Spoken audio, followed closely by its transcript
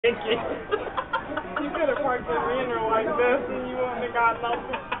Thank you. You could have parked in Reno like this and you wouldn't have got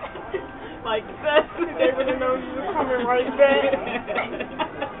nothing. Like this. They would have known you was coming right back.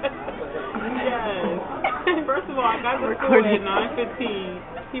 Yes. First of all, I got the school at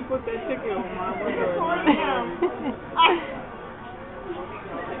 9:15. He put that ticket on my window at 9:30.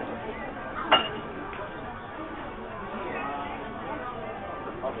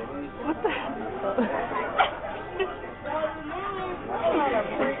 What the hell?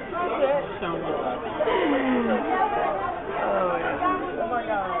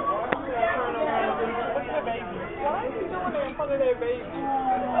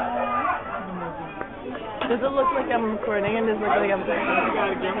 Does it look like I'm recording and does it look like I'm saying? You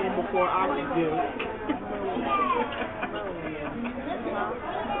gotta get home before outisde.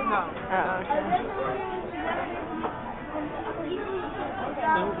 No. Oh, okay.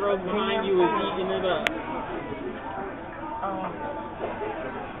 Them girls behind you is eating it up.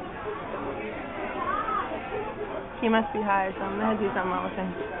 He must be high or something. There has to be something wrong with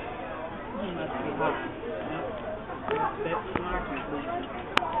him. He must be hot. That's smart.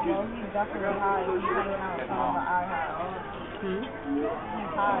 Well, he's definitely high if he's hanging out in front of the Ihop. He's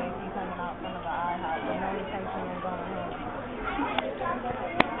high if he's hanging out in front of the Ihop, but no intention of going home.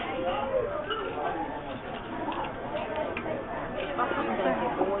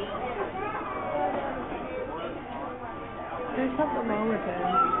 There's something wrong with him.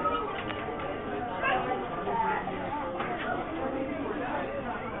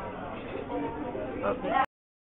 Okay.